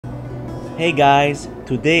Hey guys,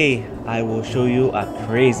 today I will show you a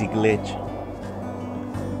crazy glitch.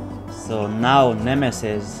 So now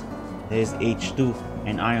Nemesis is H2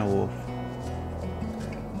 in Iron Wolf,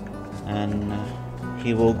 and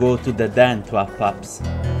he will go to the den to have pups.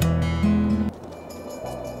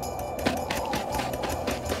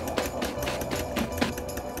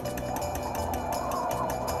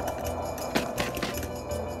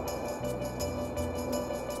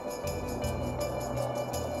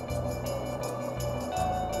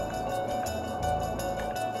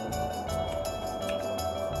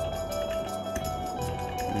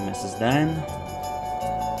 Nemesis den.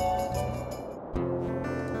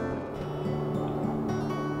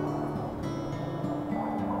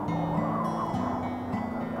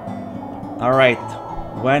 Alright,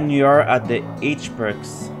 when you're at the H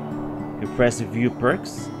perks, you press view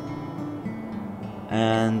perks,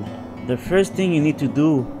 and the first thing you need to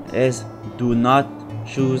do is do not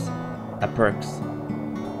choose a perks,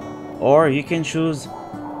 or you can choose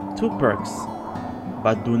 2 perks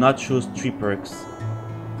but do not choose 3 perks.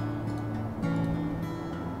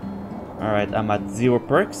 Alright, I'm at 0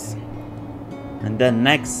 perks, and then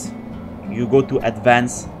next you go to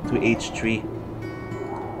advance to H3,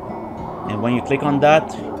 and when you click on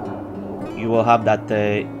that you will have that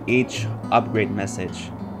H upgrade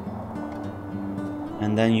message,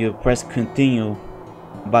 and then you press continue.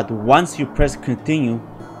 But once you press continue,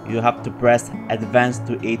 you have to press advance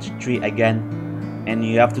to H3 again, and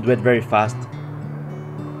you have to do it very fast.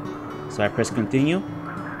 So I press continue,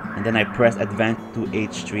 and then I press advance to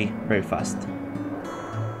H3 very fast,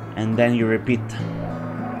 and then you repeat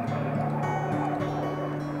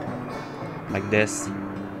like this.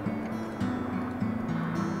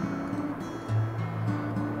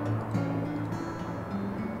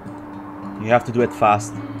 You have to do it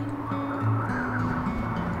fast.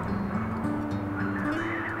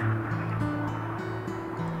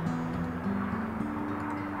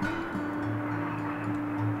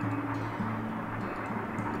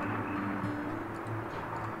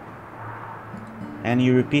 And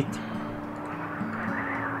you repeat.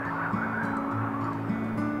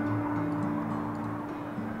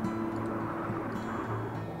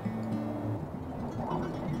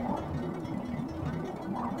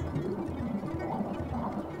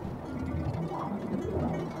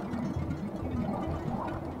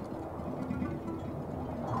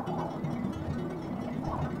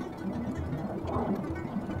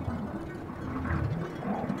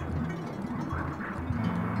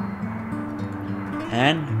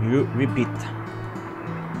 And you repeat.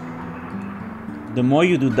 The more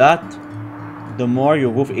you do that, the more your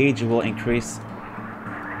wolf age will increase.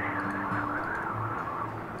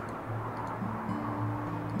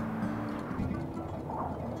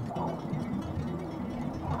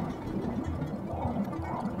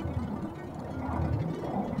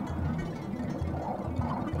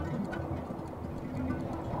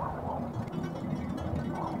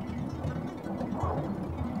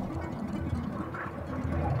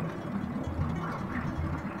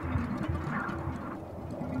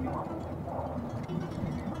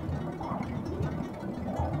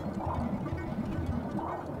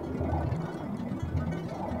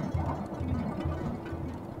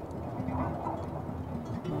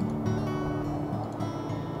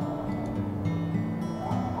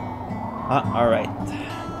 Alright.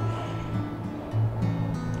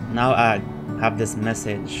 Now I have this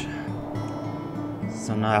message.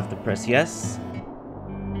 So now I have to press yes.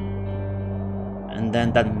 And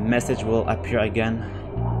then that message will appear again.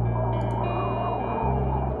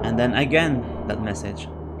 And then again that message.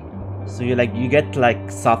 So you get like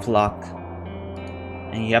soft lock.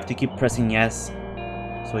 And you have to keep pressing yes,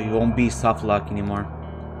 so you won't be soft lock anymore.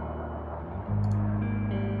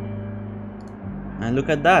 And look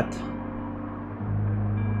at that.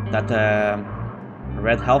 That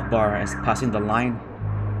red health bar is passing the line.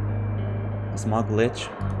 A small glitch.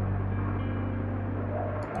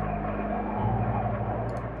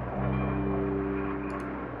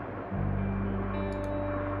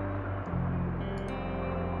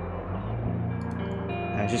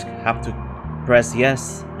 I just have to press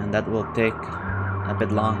yes, and that will take a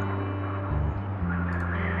bit long.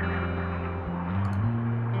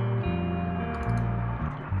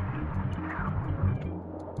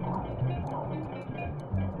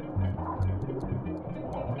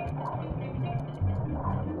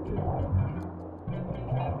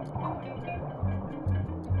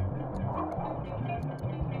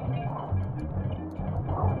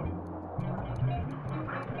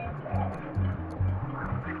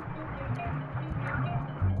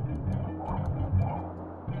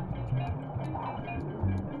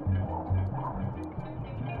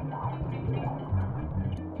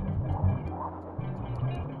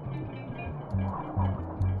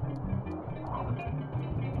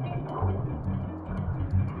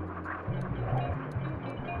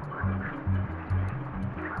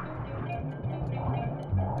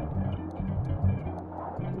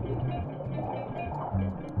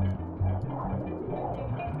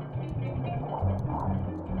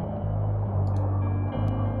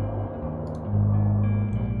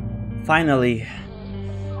 Finally.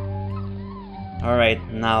 Alright,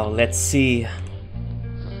 now let's see.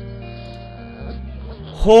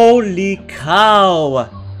 Holy cow!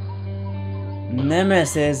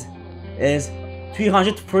 Nemesis is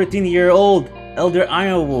 314-year-old Elder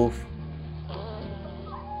Iron Wolf.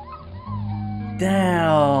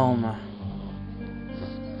 Damn!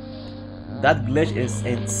 That glitch is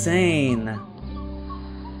insane.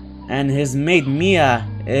 And his mate Mia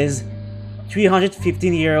is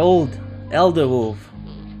 315-year-old Elder Wolf.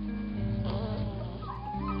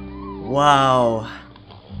 Wow.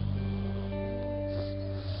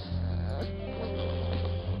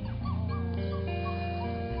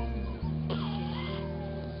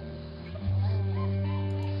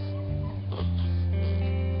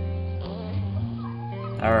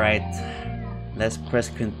 Alright, let's press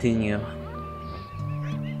continue.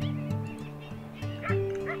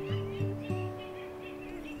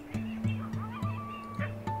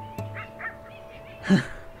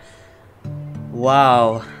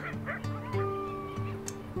 Wow.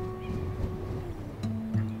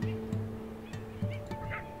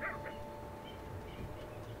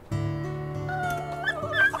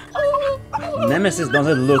 Nemesis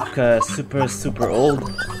doesn't look super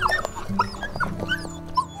old.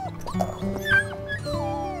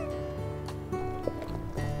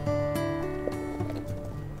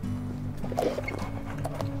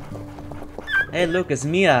 Hey, look, it's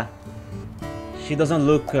Mia. She doesn't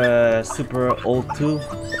look super old too.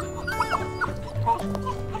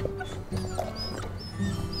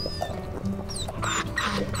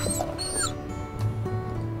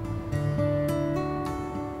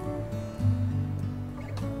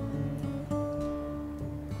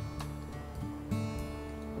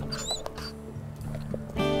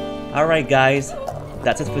 Alright guys,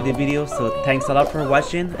 that's it for the video, so thanks a lot for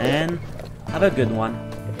watching and have a good one.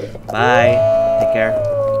 Bye, take care.